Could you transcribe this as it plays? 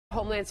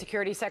Homeland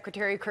Security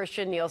Secretary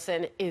Kirstjen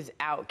Nielsen is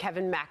out.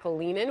 Kevin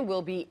McAleenan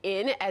will be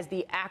in as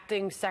the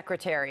acting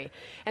secretary.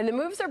 And the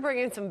moves are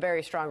bringing some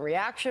very strong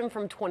reaction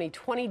from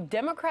 2020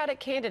 Democratic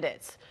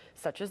candidates,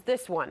 such as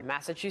this one.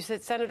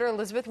 Massachusetts Senator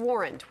Elizabeth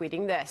Warren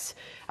tweeting this: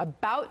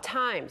 "About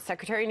time.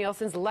 Secretary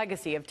Nielsen's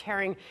legacy of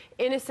tearing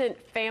innocent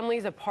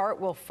families apart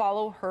will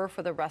follow her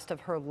for the rest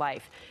of her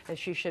life, and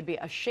she should be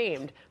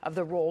ashamed of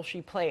the role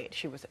she played.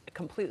 She was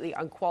completely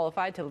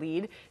unqualified to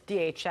lead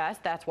DHS.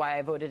 That's why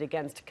I voted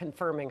against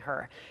confirming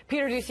her."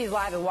 Peter Ducey's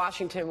live in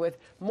Washington with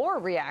more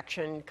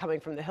reaction coming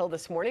from the Hill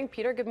this morning.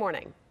 Peter, good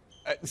morning.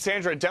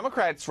 Sandra,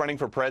 Democrats running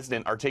for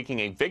president are taking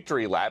a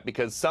victory lap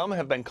because some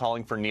have been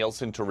calling for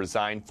Nielsen to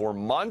resign for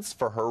months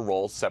for her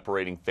role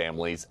separating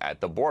families at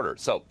the border.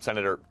 So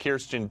Senator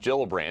Kirsten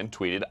Gillibrand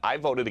tweeted, "I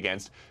voted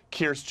against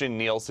Kirstjen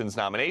Nielsen's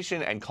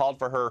nomination and called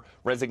for her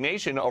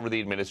resignation over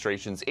the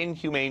administration's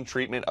inhumane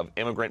treatment of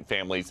immigrant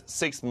families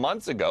 6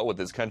 months ago. What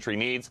this country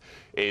needs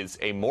is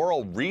a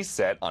moral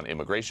reset on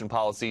immigration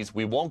policies.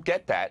 We won't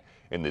get that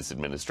in this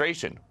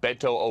administration."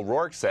 Beto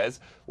O'Rourke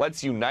says,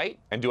 "Let's unite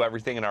and do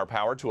everything in our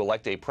power to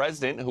elect a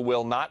president who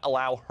will not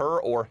allow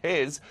her or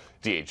his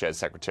DHS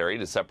secretary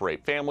to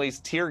separate families,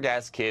 tear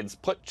gas kids,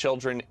 put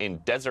children in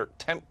desert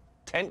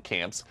tent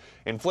camps,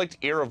 inflict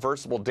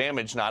irreversible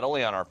damage not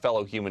only on our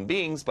fellow human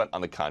beings, but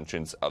on the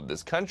conscience of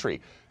this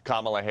country."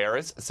 Kamala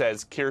Harris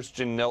says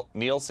Kirstjen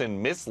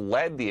Nielsen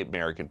misled the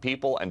American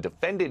people and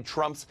defended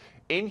Trump's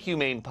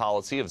inhumane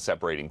policy of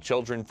separating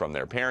children from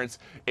their parents.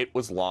 It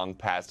was long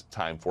past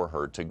time for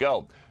her to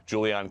go.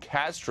 Julian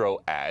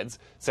Castro adds,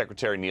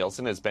 "Secretary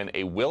Nielsen has been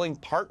a willing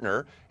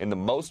partner in the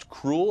most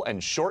cruel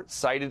and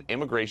short-sighted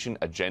immigration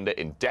agenda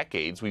in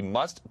decades. We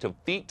must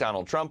defeat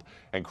Donald Trump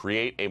and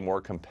create a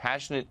more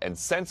compassionate and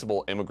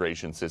sensible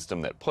immigration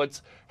system that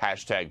puts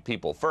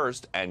 #people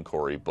first." And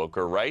Cory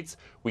Booker writes,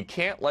 "We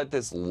can't let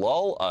this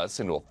lull us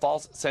into a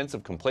false sense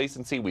of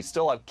complacency. We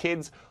still have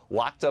kids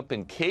locked up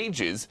in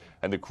cages,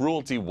 and the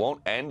cruelty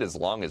won't end as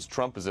long as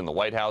Trump is in the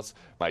White House.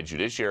 My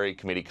Judiciary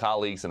Committee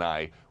colleagues and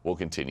I will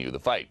continue the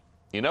fight."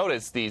 You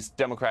notice these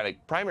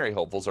Democratic primary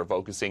hopefuls are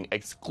focusing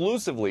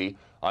exclusively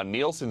on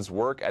Nielsen's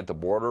work at the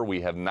border.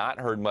 We have not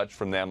heard much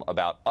from them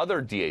about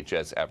other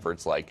DHS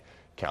efforts like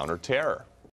counterterror.